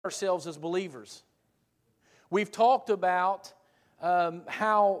ourselves as believers. We've talked about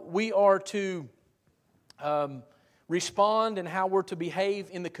how we are to respond and how we're to behave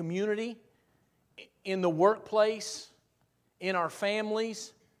in the community, in the workplace, in our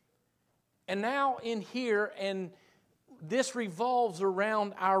families, and now in here, and this revolves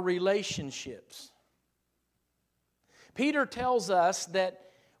around our relationships. Peter tells us that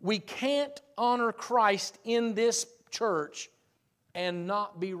we can't honor Christ in this church and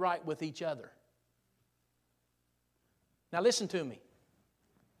not be right with each other. Now listen to me.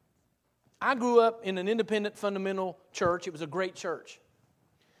 I grew up in an independent fundamental church. It was a great church.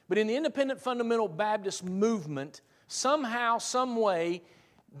 But in the independent fundamental Baptist movement, somehow, some way,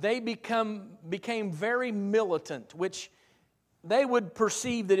 they became very militant, which they would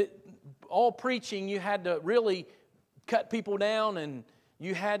perceive that all preaching, you had to really cut people down and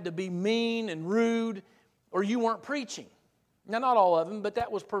you had to be mean and rude or you weren't preaching. Now, not all of them, but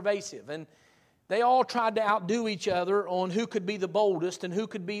that was pervasive. And they all tried to outdo each other on who could be the boldest and who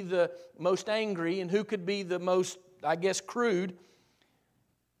could be the most angry and who could be the most, I guess, crude.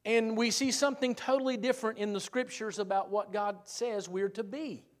 And we see something totally different in the Scriptures about what God says we're to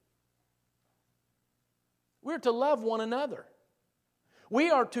be. We're to love one another. We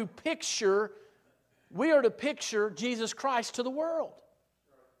are to picture Jesus Christ to the world.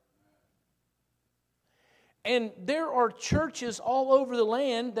 And there are churches all over the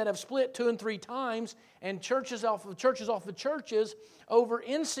land that have split 2 and 3 times, and churches off of churches over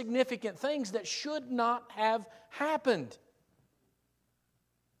insignificant things that should not have happened.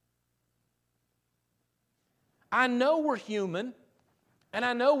 I know we're human, and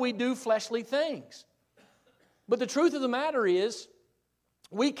I know we do fleshly things. But the truth of the matter is,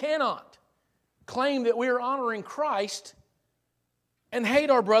 we cannot claim that we are honoring Christ and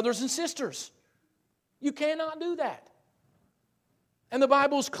hate our brothers and sisters. You cannot do that. And the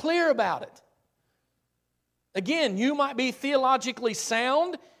Bible's clear about it. Again, you might be theologically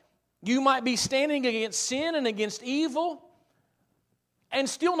sound, you might be standing against sin and against evil, and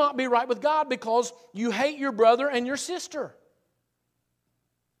still not be right with God because you hate your brother and your sister.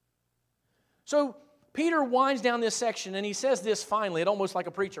 So Peter winds down this section and he says this finally. It's almost like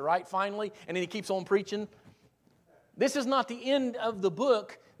a preacher, right? Finally. And then he keeps on preaching. This is not the end of the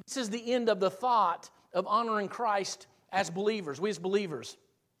book. This is the end of the thought of honoring Christ as believers. We as believers.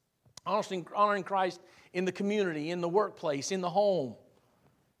 Honoring Christ in the community, in the workplace, in the home.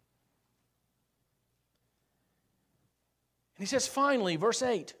 And he says finally, verse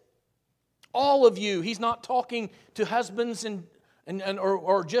 8, all of you. He's not talking to husbands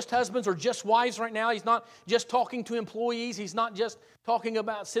or just husbands or just wives right now. He's not just talking to employees. He's not just talking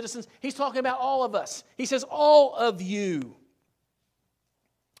about citizens. He's talking about all of us. He says, all of you.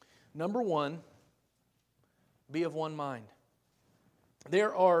 Number 1, be of one mind.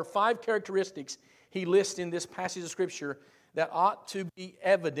 There are 5 characteristics he lists in this passage of Scripture that ought to be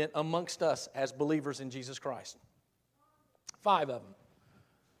evident amongst us as believers in Jesus Christ. 5 of them.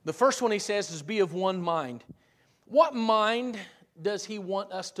 The first one he says is be of one mind. What mind does he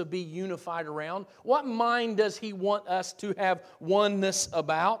want us to be unified around? What mind does he want us to have oneness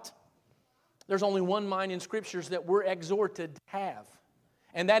about? There's only one mind in Scriptures that we're exhorted to have.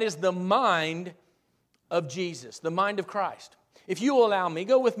 And that is the mind of Jesus, the mind of Christ. If you will allow me,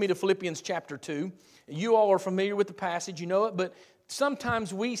 go with me to Philippians chapter 2. You all are familiar with the passage, you know it, but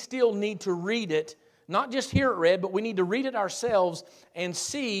sometimes we still need to read it, not just hear it read, but we need to read it ourselves and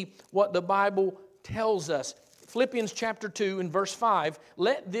see what the Bible tells us. Philippians chapter 2 and verse 5,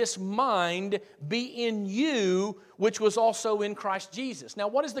 let this mind be in you, which was also in Christ Jesus. Now,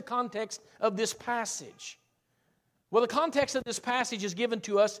 what is the context of this passage? Well, the context of this passage is given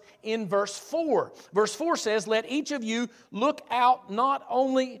to us in verse 4. Verse 4 says, let each of you look out not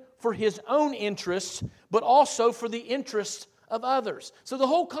only for his own interests, but also for the interests of others. So the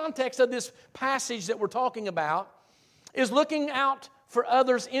whole context of this passage that we're talking about is looking out for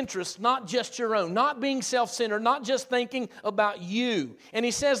others' interests, not just your own, not being self-centered, not just thinking about you. And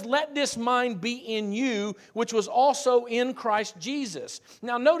he says, let this mind be in you, which was also in Christ Jesus.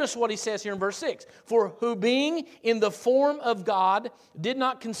 Now notice what he says here in verse 6. For who being in the form of God did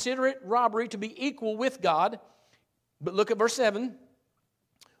not consider it robbery to be equal with God. But look at verse 7.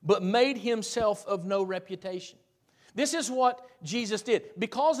 But made himself of no reputation. This is what Jesus did.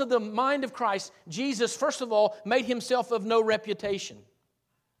 Because of the mind of Christ, Jesus, first of all, made himself of no reputation.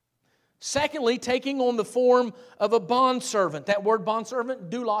 Secondly, taking on the form of a bondservant. That word bondservant,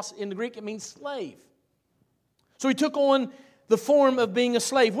 doulos in the Greek, it means slave. So he took on the form of being a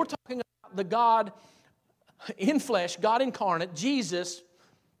slave. We're talking about the God in flesh, God incarnate, Jesus.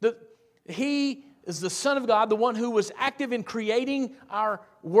 He is the Son of God, the one who was active in creating our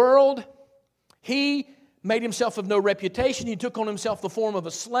world. He made himself of no reputation. He took on himself the form of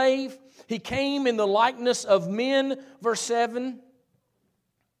a slave. He came in the likeness of men, verse 7.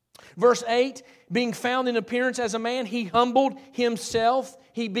 Verse 8, being found in appearance as a man, he humbled himself.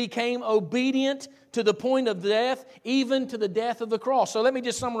 He became obedient to the point of death, even to the death of the cross. So let me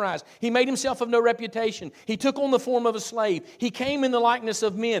just summarize. He made himself of no reputation. He took on the form of a slave. He came in the likeness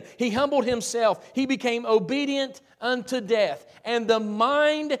of men. He humbled himself. He became obedient unto death. And the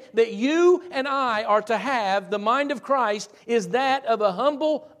mind that you and I are to have, the mind of Christ, is that of a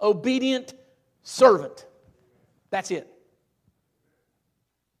humble, obedient servant. That's it.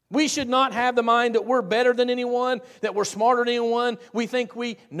 We should not have the mind that we're better than anyone, that we're smarter than anyone, we think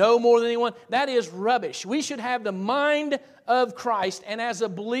we know more than anyone. That is rubbish. We should have the mind of Christ, and as a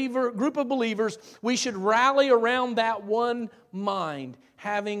group of believers, we should rally around that one mind,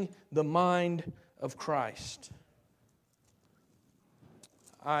 having the mind of Christ.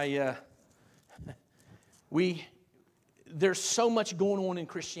 There's so much going on in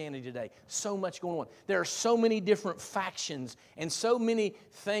Christianity today. So much going on. There are so many different factions and so many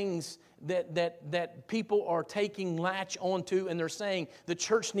things that people are taking latch onto, and they're saying the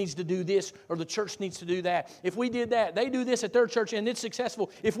church needs to do this or the church needs to do that. If we did that, they do this at their church and it's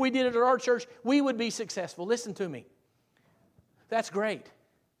successful. If we did it at our church, we would be successful. Listen to me. That's great.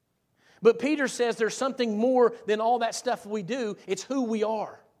 But Peter says there's something more than all that stuff we do. It's who we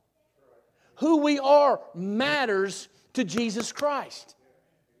are. Who we are matters to Jesus Christ.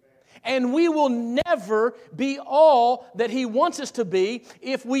 And we will never be all that He wants us to be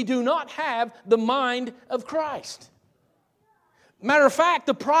if we do not have the mind of Christ. Matter of fact,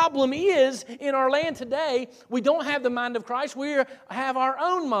 the problem is in our land today, we don't have the mind of Christ. We have our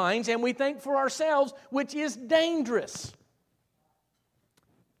own minds and we think for ourselves, which is dangerous.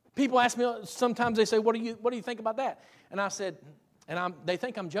 People ask me sometimes, they say, what do you think about that? And I said, they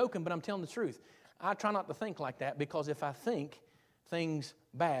think I'm joking, but I'm telling the truth. I try not to think like that, because if I think, things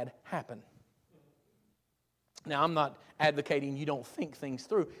bad happen. Now, I'm not advocating you don't think things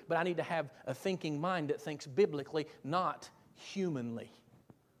through, but I need to have a thinking mind that thinks biblically, not humanly.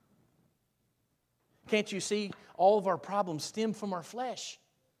 Can't you see all of our problems stem from our flesh?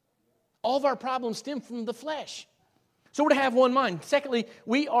 All of our problems stem from the flesh. So we're to have one mind. Secondly,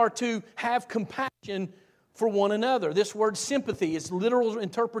 we are to have compassion for one another. This word sympathy is literal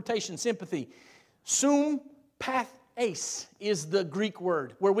interpretation, sympathy. Sympaths is the Greek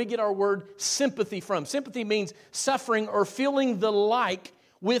word, where we get our word sympathy from. Sympathy means suffering or feeling the like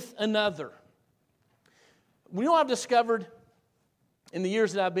with another. You know what I've discovered in the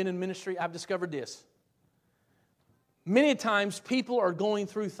years that I've been in ministry? I've discovered this. Many times people are going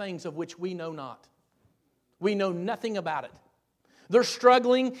through things of which we know not. We know nothing about it. They're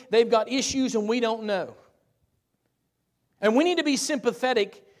struggling, they've got issues, and we don't know. And we need to be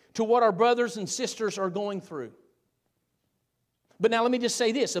sympathetic to what our brothers and sisters are going through. But now let me just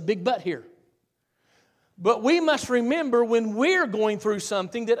say this, a big but here. But we must remember when we're going through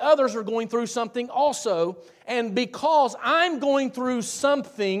something that others are going through something also. And because I'm going through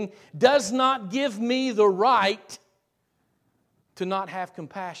something does not give me the right to not have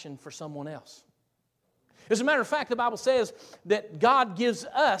compassion for someone else. As a matter of fact, the Bible says that God gives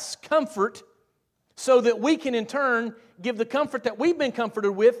us comfort so that we can in turn give the comfort that we've been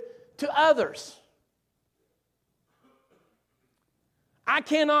comforted with to others. I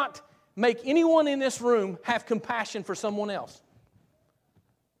cannot make anyone in this room have compassion for someone else.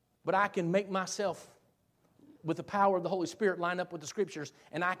 But I can make myself, with the power of the Holy Spirit, line up with the Scriptures,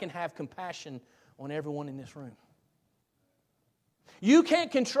 and I can have compassion on everyone in this room. You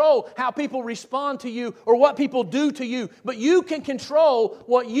can't control how people respond to you or what people do to you, but you can control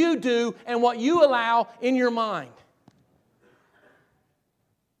what you do and what you allow in your mind.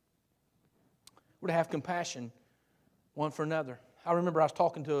 We're to have compassion one for another. I remember I was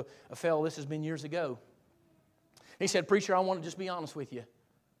talking to a fellow, this has been years ago. He said, "Preacher, I want to just be honest with you."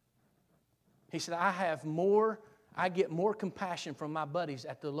 He said, I get more compassion from my buddies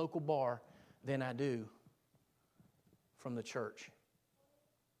at the local bar than I do from the church.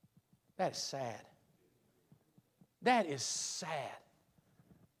 That is sad. That is sad.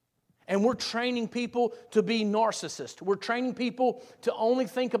 And we're training people to be narcissists. We're training people to only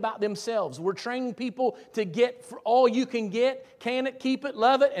think about themselves. We're training people to get for all you can get, can it, keep it,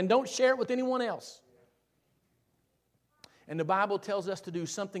 love it, and don't share it with anyone else. And the Bible tells us to do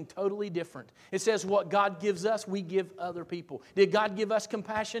something totally different. It says what God gives us, we give other people. Did God give us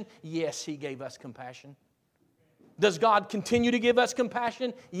compassion? Yes, He gave us compassion. Does God continue to give us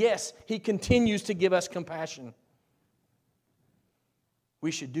compassion? Yes, He continues to give us compassion. We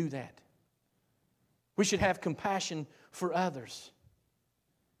should do that. We should have compassion for others.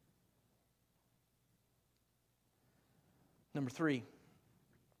 Number 3,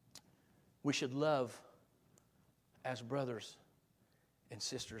 we should love as brothers and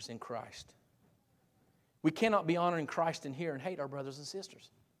sisters in Christ. We cannot be honoring Christ in here and hate our brothers and sisters.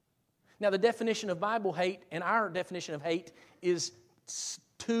 Now, the definition of Bible hate and our definition of hate is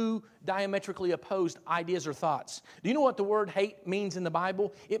two diametrically opposed ideas or thoughts. Do you know what the word hate means in the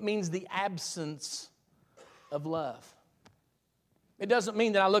Bible? It means the absence of love. It doesn't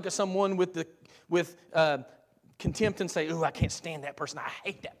mean that I look at someone with contempt and say, "Ooh, I can't stand that person. I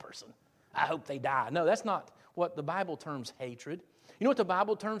hate that person. I hope they die." No, that's not what the Bible terms hatred. You know what the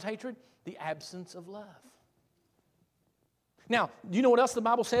Bible terms hatred? The absence of love. Now, do you know what else the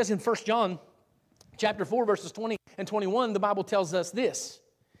Bible says in 1 John chapter 4, verses 20 and 21? The Bible tells us this.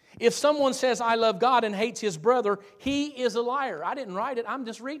 If someone says, "I love God," and hates his brother, he is a liar. I didn't write it. I'm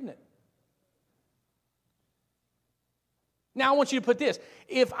just reading it. Now, I want you to put this.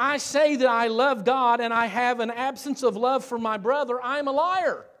 If I say that I love God and I have an absence of love for my brother, I'm a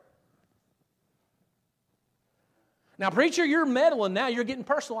liar. Now, preacher, you're meddling now. You're getting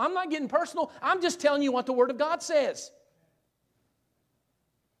personal. I'm not getting personal. I'm just telling you what the Word of God says.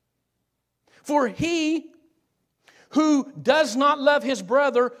 For he who does not love his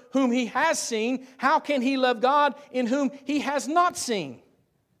brother whom he has seen, how can he love God in whom he has not seen?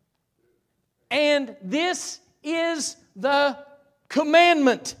 And this is the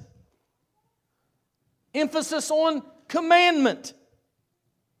commandment. Emphasis on commandment.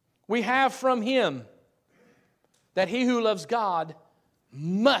 We have from him that he who loves God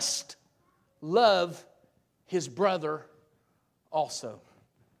must love his brother also.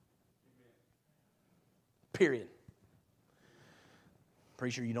 Period.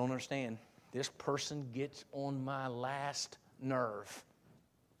 Preacher, you don't understand. This person gets on my last nerve.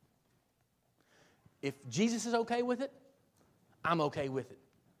 If Jesus is okay with it, I'm okay with it.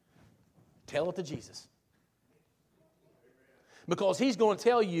 Tell it to Jesus. Because he's going to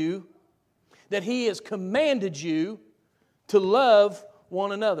tell you that he has commanded you to love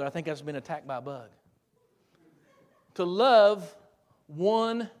one another. I think I've been attacked by a bug. To love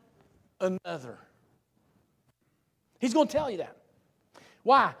one another. He's going to tell you that.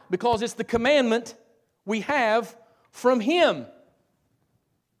 Why? Because it's the commandment we have from him.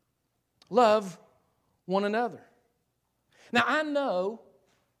 Love one another. Now, I know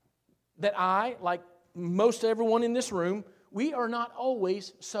that I, like most everyone in this room, we are not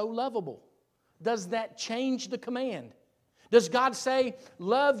always so lovable. Does that change the command? Does God say,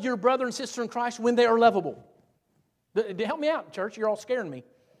 love your brother and sister in Christ when they are lovable? Help me out, church. You're all scaring me.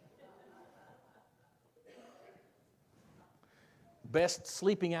 Best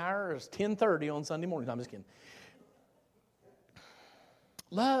sleeping hour is 10:30 on Sunday mornings. I'm just kidding.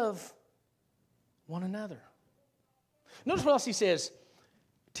 Love one another. Notice what else he says.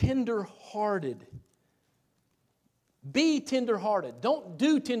 Tender-hearted. Be tender-hearted. Don't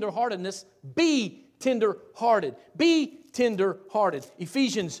do tender-heartedness. Be tender-hearted. Be tender-hearted.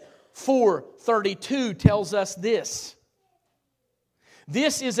 Ephesians 4:32 tells us this.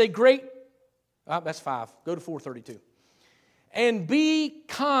 This is a great... that's 5. Go to 4:32. And be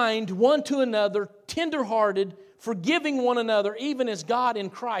kind one to another, tender-hearted, forgiving one another, even as God in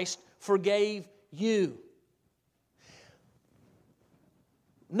Christ forgave you.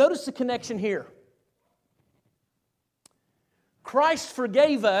 Notice the connection here. Christ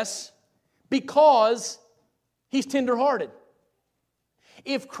forgave us because He's tender-hearted.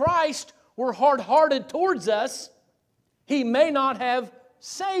 If Christ were hard-hearted towards us, He may not have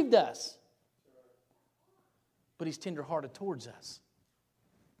saved us. But He's tender-hearted towards us.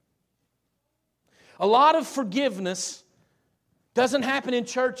 A lot of forgiveness doesn't happen in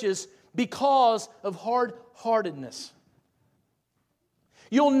churches because of hard-heartedness.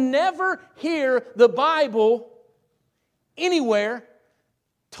 You'll never hear the Bible anywhere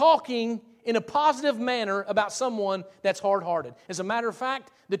talking in a positive manner about someone that's hard-hearted. As a matter of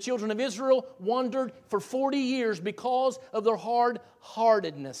fact, the children of Israel wandered for 40 years because of their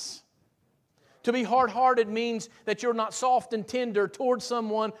hard-heartedness. To be hard-hearted means that you're not soft and tender towards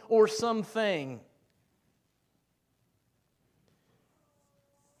someone or something.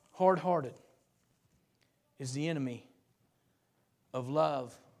 Hard-hearted is the enemy of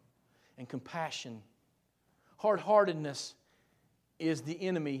love and compassion. Hard-heartedness is the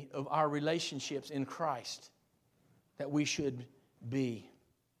enemy of our relationships in Christ that we should be.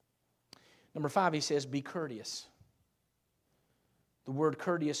 Number 5, he says, be courteous. The word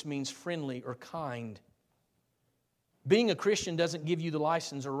courteous means friendly or kind. Being a Christian doesn't give you the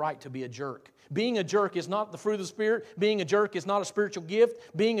license or right to be a jerk. Being a jerk is not the fruit of the Spirit. Being a jerk is not a spiritual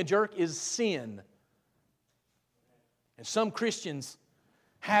gift. Being a jerk is sin. And some Christians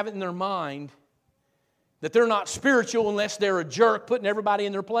have it in their mind that they're not spiritual unless they're a jerk, putting everybody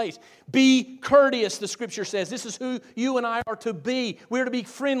in their place. Be courteous, the Scripture says. This is who you and I are to be. We're to be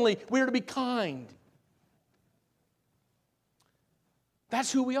friendly. We're to be kind.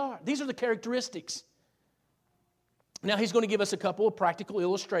 That's who we are. These are the characteristics. Now, he's going to give us a couple of practical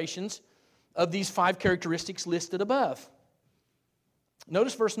illustrations of these 5 characteristics listed above.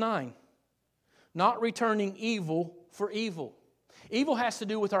 Notice verse 9. Not returning evil for evil. Evil has to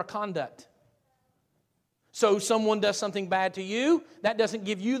do with our conduct. So someone does something bad to you, that doesn't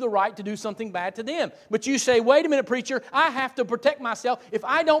give you the right to do something bad to them. But you say, wait a minute, preacher, I have to protect myself. If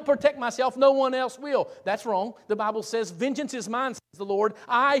I don't protect myself, no one else will. That's wrong. The Bible says, vengeance is mine, says the Lord.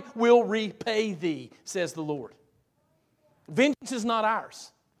 I will repay thee, says the Lord. Vengeance is not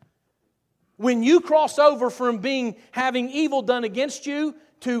ours. When you cross over from having evil done against you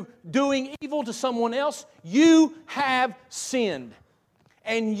to doing evil to someone else, you have sinned.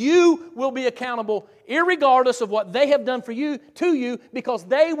 And you will be accountable irregardless of what they have done to you, because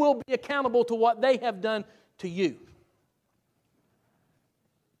they will be accountable to what they have done to you.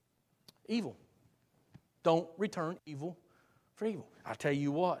 Evil. Don't return evil for evil. I tell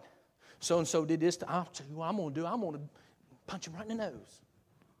you what, so-and-so did this. I'll tell you what I'm going to do. I'm going to punch him right in the nose.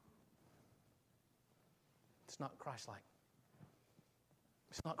 It's not Christ-like.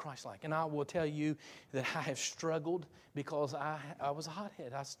 It's not Christ-like. And I will tell you that I have struggled because I was a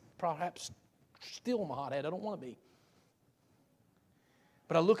hothead. I perhaps still am a hothead. I don't want to be.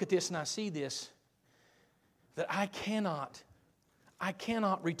 But I look at this and I see this, that I cannot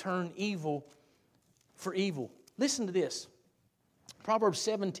return evil for evil. Listen to this. Proverbs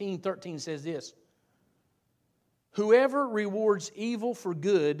 17:13 says this. Whoever rewards evil for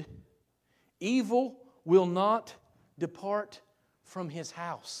good, evil will not depart from his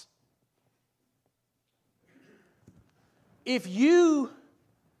house. If you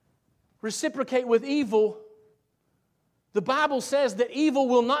reciprocate with evil, the Bible says that evil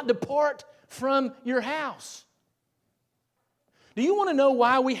will not depart from your house. Do you want to know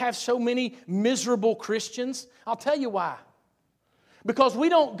why we have so many miserable Christians? I'll tell you why. Because we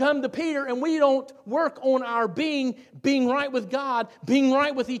don't come to Peter and we don't work on our being right with God, being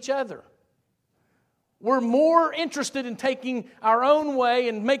right with each other. We're more interested in taking our own way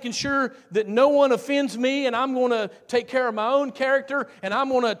and making sure that no one offends me, and I'm going to take care of my own character, and I'm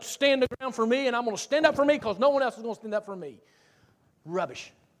going to stand the ground for me, and I'm going to stand up for me because no one else is going to stand up for me.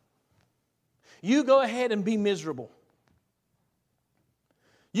 Rubbish. You go ahead and be miserable.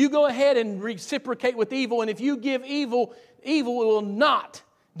 You go ahead and reciprocate with evil, and if you give evil, evil will not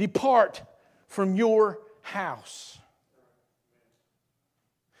depart from your house.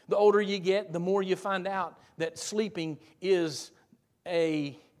 The older you get, the more you find out that sleeping is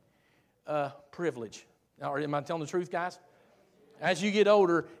a privilege. Or am I telling the truth, guys? As you get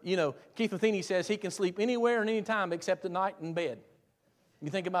older, Keith Matheny says he can sleep anywhere and anytime except at night in bed. You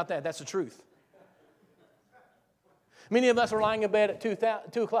think about that, that's the truth. Many of us are lying in bed at 2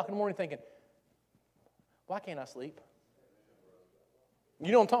 o'clock in the morning thinking, why can't I sleep?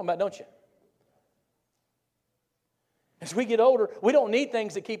 You know what I'm talking about, don't you? As we get older, we don't need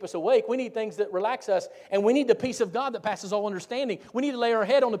things that keep us awake. We need things that relax us. And we need the peace of God that passes all understanding. We need to lay our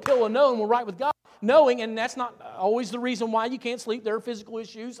head on the pillow and knowing we're right with God. Knowing, and that's not always the reason why you can't sleep. There are physical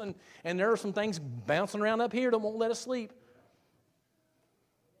issues, and there are some things bouncing around up here that won't let us sleep.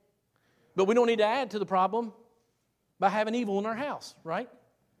 But we don't need to add to the problem by having evil in our house, right?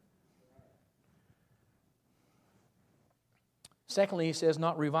 Secondly, he says,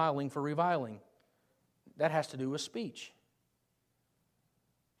 not reviling for reviling. That has to do with speech.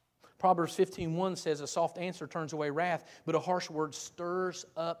 Proverbs 15:1 says, a soft answer turns away wrath, but a harsh word stirs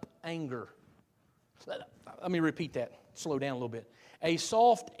up anger. Let me repeat that. Slow down a little bit. A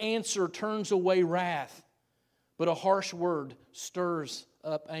soft answer turns away wrath, but a harsh word stirs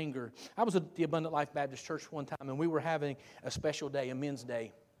up anger. I was at the Abundant Life Baptist Church one time, and we were having a special day, a men's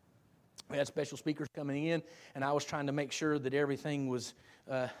day. We had special speakers coming in, and I was trying to make sure that everything was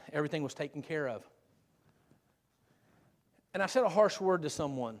taken care of. And I said a harsh word to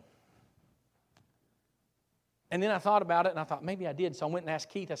someone. And then I thought about it, and I thought, maybe I did. So I went and asked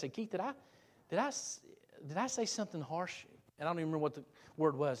Keith. I said, Keith, did I say something harsh? And I don't even remember what the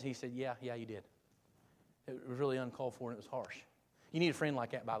word was. He said, yeah, you did. It was really uncalled for, and it was harsh. You need a friend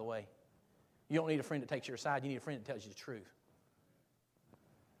like that, by the way. You don't need a friend that takes your side. You need a friend that tells you the truth.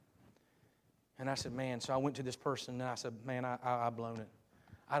 And I said, man, so I went to this person, and I said, man, I've blown it.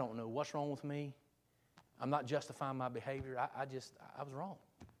 I don't know what's wrong with me. I'm not justifying my behavior. I was wrong.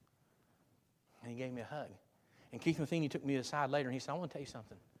 And he gave me a hug. And Keith Matheny took me aside later, and he said, I want to tell you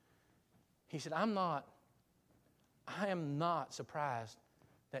something. He said, I'm not I am not surprised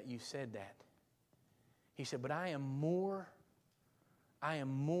that you said that. He said, but I am more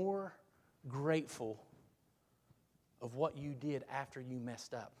grateful of what you did after you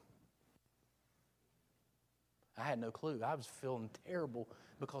messed up. I had no clue. I was feeling terrible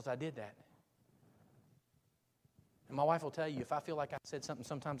because I did that. And my wife will tell you, if I feel like I said something,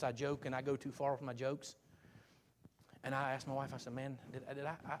 sometimes I joke and I go too far with my jokes. And I asked my wife, I said, man,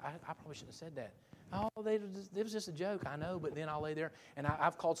 I probably shouldn't have said that. Oh, it was just a joke, I know, but then I'll lay there, and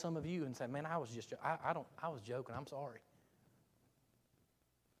I've called some of you and said, man, I was joking, I'm sorry.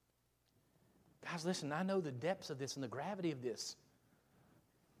 Guys, listen, I know the depths of this and the gravity of this.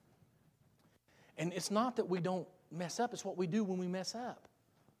 And it's not that we don't mess up, it's what we do when we mess up.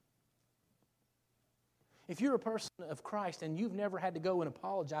 If you're a person of Christ and you've never had to go and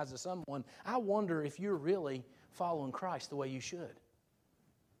apologize to someone, I wonder if you're really following Christ the way you should.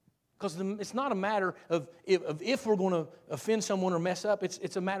 Because it's not a matter of if we're going to offend someone or mess up,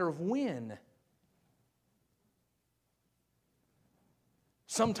 it's a matter of when.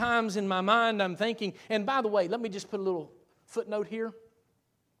 Sometimes in my mind I'm thinking, and by the way, let me just put a little footnote here.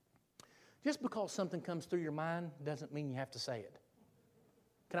 Just because something comes through your mind doesn't mean you have to say it.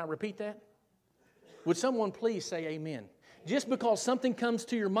 Can I repeat that? Would someone please say amen? Just because something comes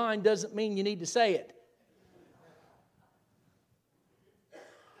to your mind doesn't mean you need to say it.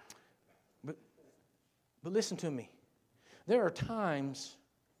 But listen to me. There are times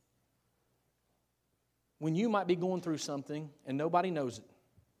when you might be going through something and nobody knows it.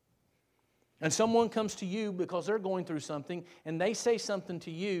 And someone comes to you because they're going through something and they say something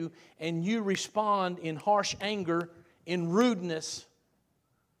to you and you respond in harsh anger, in rudeness.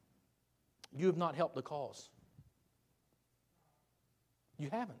 You have not helped the cause. You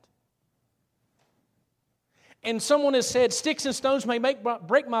haven't. And someone has said, sticks and stones may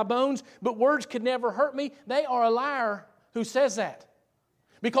break my bones, but words could never hurt me. They are a liar who says that.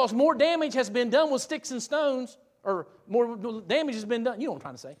 Because more damage has been done with sticks and stones, or more damage has been done, you know what I'm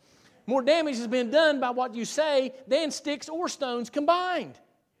trying to say. More damage has been done by what you say than sticks or stones combined.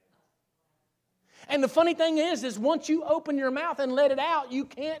 And the funny thing is once you open your mouth and let it out, you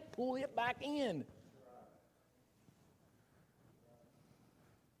can't pull it back in.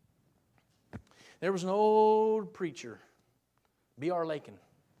 There was an old preacher, B.R. Lakin.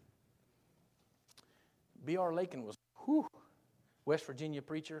 B.R. Lakin was West Virginia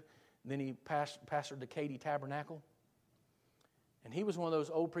preacher. Then he pastored the Katy Tabernacle. And he was one of those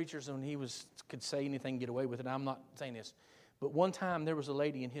old preachers when could say anything, get away with it. I'm not saying this. But one time there was a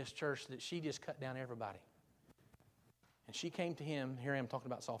lady in his church that she just cut down everybody. And she came to him. Here I am talking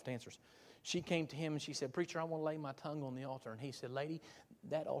about soft answers. She came to him and she said, preacher, I want to lay my tongue on the altar. And he said, lady,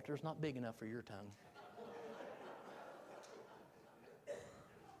 that altar is not big enough for your tongue.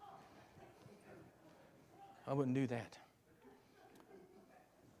 I wouldn't do that.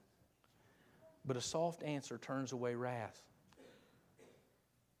 But a soft answer turns away wrath.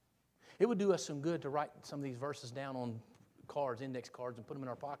 It would do us some good to write some of these verses down on cards, index cards, and put them in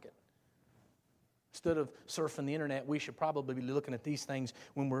our pocket. Instead of surfing the internet, we should probably be looking at these things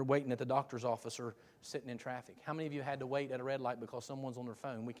when we're waiting at the doctor's office or sitting in traffic. How many of you had to wait at a red light because someone's on their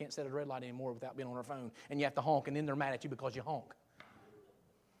phone? We can't sit at a red light anymore without being on our phone, and you have to honk, and then they're mad at you because you honk.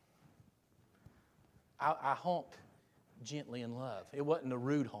 I honked gently in love. It wasn't a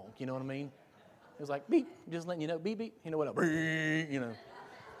rude honk, you know what I mean? It was like, beep, just letting you know, beep, beep. You know what up, you know.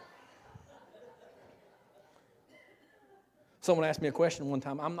 Someone asked me a question one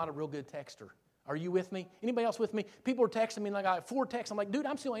time. I'm not a real good texter. Are you with me? Anybody else with me? People are texting me like I have 4 texts. I'm like, dude,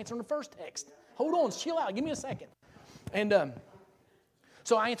 I'm still answering the first text. Hold on, chill out. Give me a second. And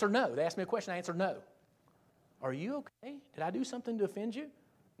so I answered no. They asked me a question. I answered no. Are you okay? Did I do something to offend you?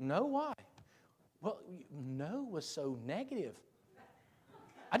 No, why? Well, no was so negative.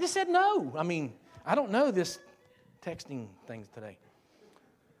 I just said no. I mean, I don't know this texting things today.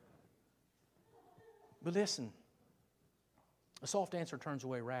 But listen, a soft answer turns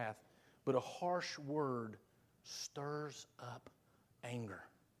away wrath, but a harsh word stirs up anger.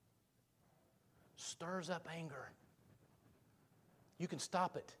 Stirs up anger. You can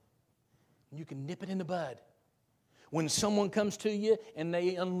stop it. You can nip it in the bud. When someone comes to you and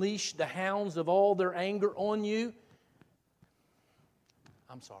they unleash the hounds of all their anger on you,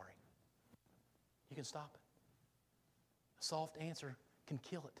 I'm sorry. You can stop it. A soft answer can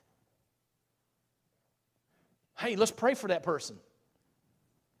kill it. Hey, let's pray for that person.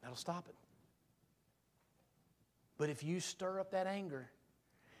 That'll stop it. But if you stir up that anger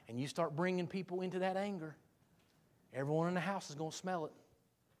and you start bringing people into that anger, everyone in the house is going to smell it.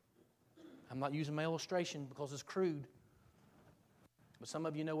 I'm not using my illustration because it's crude. But some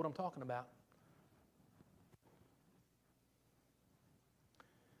of you know what I'm talking about.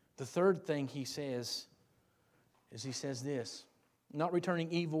 The third thing he says is he says this, not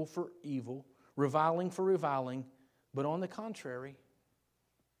returning evil for evil, reviling for reviling, but on the contrary,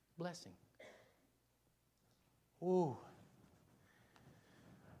 blessing. Ooh.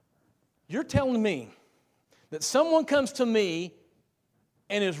 You're telling me that someone comes to me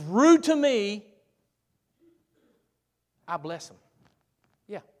and is rude to me, I bless them.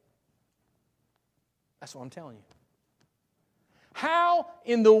 Yeah. That's what I'm telling you. How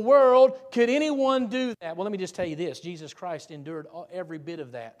in the world could anyone do that? Well, let me just tell you this. Jesus Christ endured every bit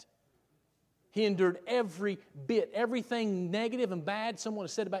of that. He endured every bit. Everything negative and bad someone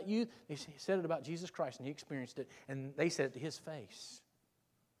has said about you, they said it about Jesus Christ, and He experienced it, and they said it to His face.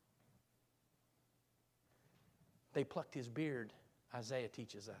 They plucked His beard, Isaiah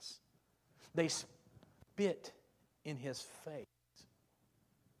teaches us. They spit in His face.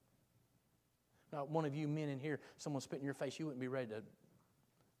 Now, one of you men in here, someone spit in your face, you wouldn't be ready to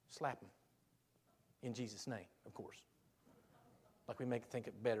slap him. In Jesus' name, of course. Like we make think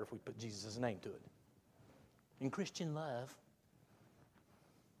it better if we put Jesus' name to it. In Christian love,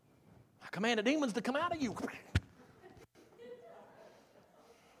 I command the demons to come out of you.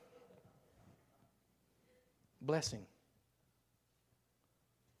 Blessing.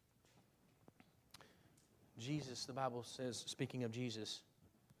 Jesus, the Bible says, speaking of Jesus,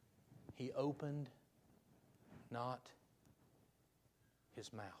 He opened not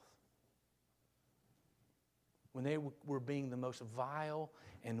His mouth. When they were being the most vile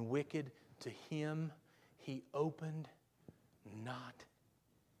and wicked to Him, He opened not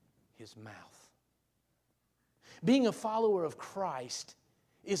His mouth. Being a follower of Christ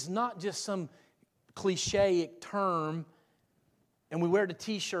is not just some cliche term and we wear the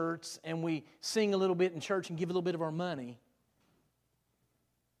t-shirts and we sing a little bit in church and give a little bit of our money.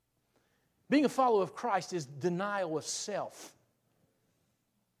 Being a follower of Christ is denial of self.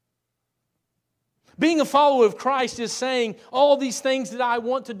 Being a follower of Christ is saying all these things that I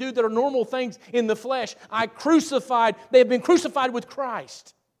want to do that are normal things in the flesh, they have been crucified with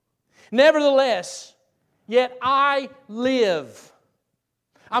Christ. Nevertheless, yet I live.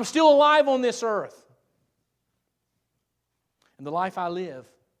 I'm still alive on this earth. And the life I live,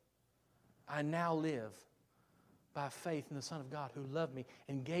 I now live by faith in the Son of God who loved me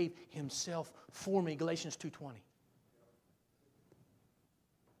and gave Himself for me. Galatians 2:20.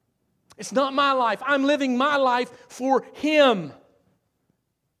 It's not my life. I'm living my life for Him.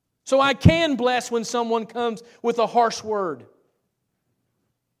 So I can bless when someone comes with a harsh word.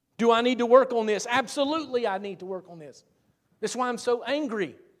 Do I need to work on this? Absolutely I need to work on this. That's why I'm so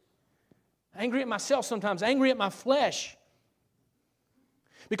angry. Angry at myself sometimes. Angry at my flesh.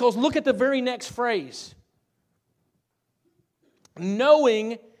 Because look at the very next phrase.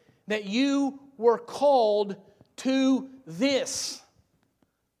 Knowing that you were called to this.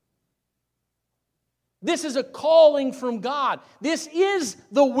 This is a calling from God. This is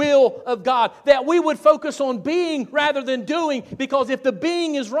the will of God, that we would focus on being rather than doing, because if the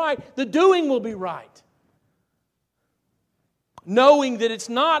being is right, the doing will be right. Knowing that it's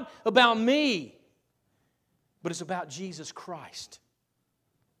not about me, but it's about Jesus Christ.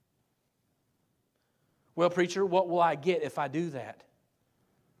 Well, preacher, what will I get if I do that?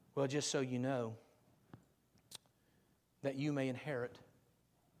 Well, just so you know, that you may inherit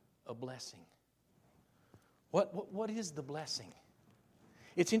a blessing. What is the blessing?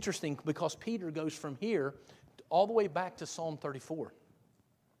 It's interesting because Peter goes from here all the way back to Psalm 34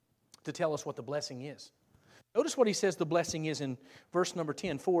 to tell us what the blessing is. Notice what he says the blessing is in verse number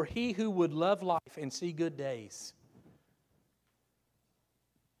 10. For he who would love life and see good days.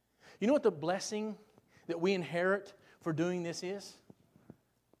 You know what the blessing that we inherit for doing this is?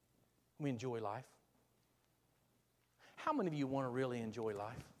 We enjoy life. How many of you want to really enjoy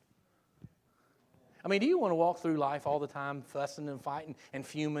life? I mean, do you want to walk through life all the time fussing and fighting and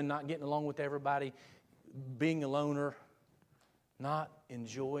fuming, not getting along with everybody, being a loner, not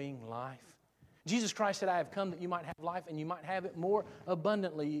enjoying life? Jesus Christ said, I have come that you might have life and you might have it more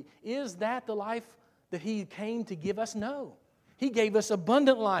abundantly. Is that the life that He came to give us? No. He gave us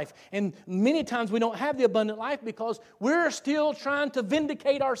abundant life. And many times we don't have the abundant life because we're still trying to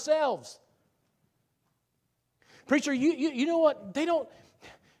vindicate ourselves. Preacher, you know what?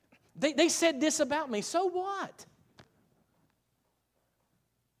 They said this about me. So what?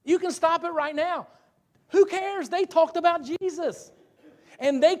 You can stop it right now. Who cares? They talked about Jesus.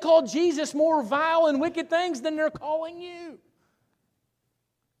 And they called Jesus more vile and wicked things than they're calling you.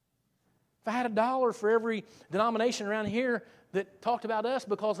 If I had $1 for every denomination around here that talked about us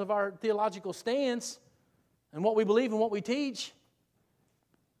because of our theological stance and what we believe and what we teach,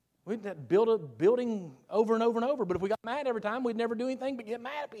 We'd build a building over and over and over, but if we got mad every time, we'd never do anything but get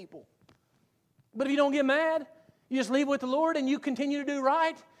mad at people. But if you don't get mad, you just leave it with the Lord and you continue to do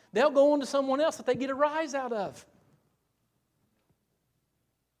right, they'll go on to someone else that they get a rise out of.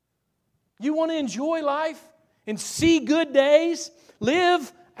 You want to enjoy life and see good days?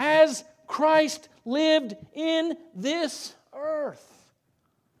 Live as Christ lived in this earth.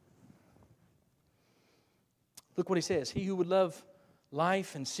 Look what he says. He who would love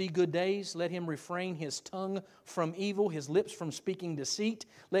life and see good days, let him refrain his tongue from evil, his lips from speaking deceit.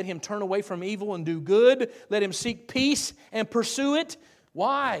 Let him turn away from evil and do good. Let him seek peace and pursue it.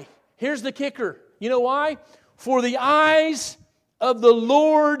 Why? Here's the kicker. You know why? For the eyes of the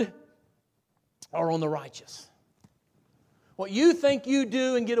Lord are on the righteous. What you think you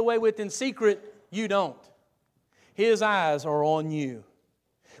do and get away with in secret, you don't. His eyes are on you.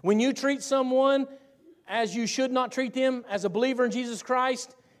 When you treat someone as you should not treat them, as a believer in Jesus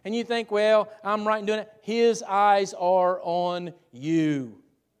Christ, and you think, well, I'm right in doing it, His eyes are on you.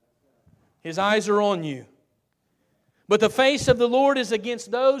 His eyes are on you. But the face of the Lord is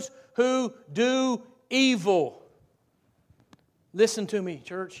against those who do evil. Listen to me,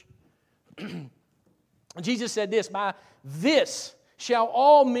 church. Jesus said this, by this shall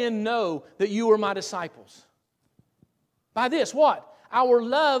all men know that you are my disciples. By this, what? Our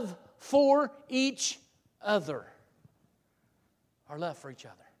love for each other. Our love for each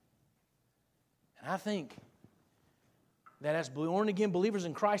other. And I think that as born-again believers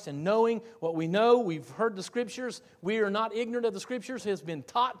in Christ and knowing what we know, we've heard the Scriptures, we are not ignorant of the Scriptures. It has been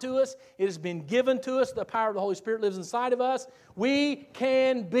taught to us. It has been given to us. The power of the Holy Spirit lives inside of us. We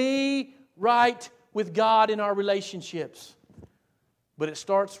can be right with God in our relationships. But it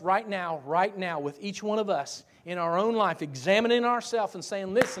starts right now, with each one of us in our own life, examining ourselves and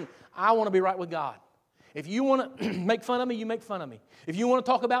saying, listen, I want to be right with God. If you want to make fun of me, you make fun of me. If you want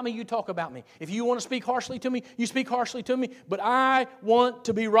to talk about me, you talk about me. If you want to speak harshly to me, you speak harshly to me. But I want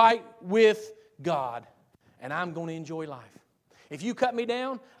to be right with God, and I'm going to enjoy life. If you cut me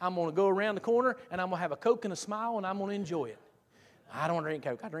down, I'm going to go around the corner, and I'm going to have a Coke and a smile, and I'm going to enjoy it. I don't drink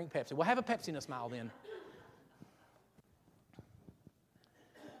Coke. I drink Pepsi. Well, have a Pepsi and a smile then.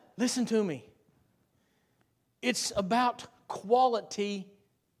 Listen to me. It's about quality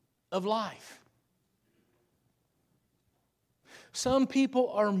of life. Some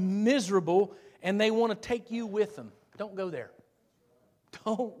people are miserable and they want to take you with them. Don't go there.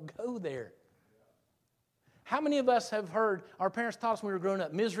 Don't go there. How many of us have heard, our parents taught us when we were growing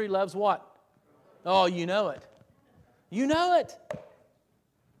up, misery loves what? Oh, you know it. You know it.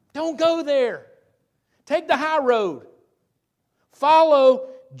 Don't go there. Take the high road. Follow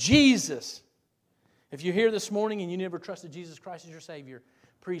Jesus. If you're here this morning and you never trusted Jesus Christ as your Savior,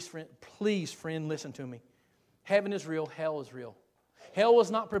 please, friend, listen to me. Heaven is real. Hell is real. Hell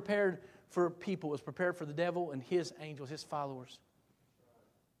was not prepared for people. It was prepared for the devil and his angels, his followers.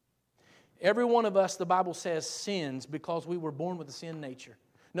 Every one of us, the Bible says, sins because we were born with a sin nature.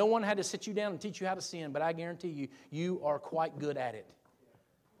 No one had to sit you down and teach you how to sin, but I guarantee you, you are quite good at it.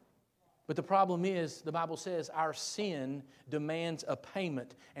 But the problem is, the Bible says, our sin demands a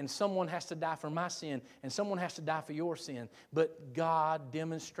payment, and someone has to die for my sin, and someone has to die for your sin. But God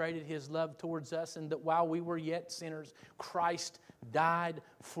demonstrated His love towards us, and that while we were yet sinners, Christ died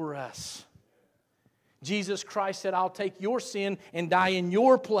for us. Jesus Christ said, I'll take your sin and die in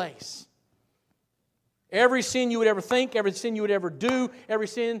your place. Every sin you would ever think, every sin you would ever do, every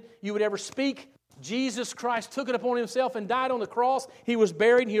sin you would ever speak, Jesus Christ took it upon Himself and died on the cross. He was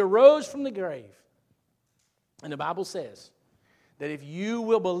buried. He arose from the grave. And the Bible says that if you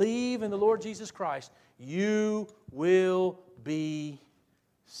will believe in the Lord Jesus Christ, you will be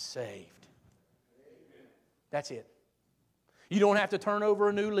saved. That's it. You don't have to turn over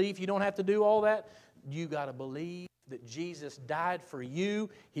a new leaf. You don't have to do all that. You got to believe that Jesus died for you.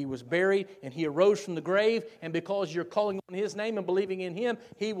 He was buried and He arose from the grave. And because you're calling on His name and believing in Him,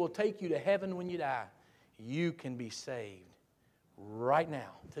 He will take you to heaven when you die. You can be saved right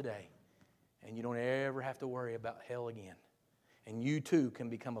now, today. And you don't ever have to worry about hell again. And you too can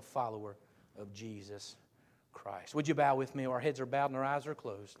become a follower of Jesus Christ. Would you bow with me? Our heads are bowed and our eyes are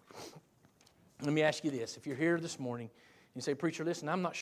closed. Let me ask you this. If you're here this morning, you say, preacher, listen, I'm not sure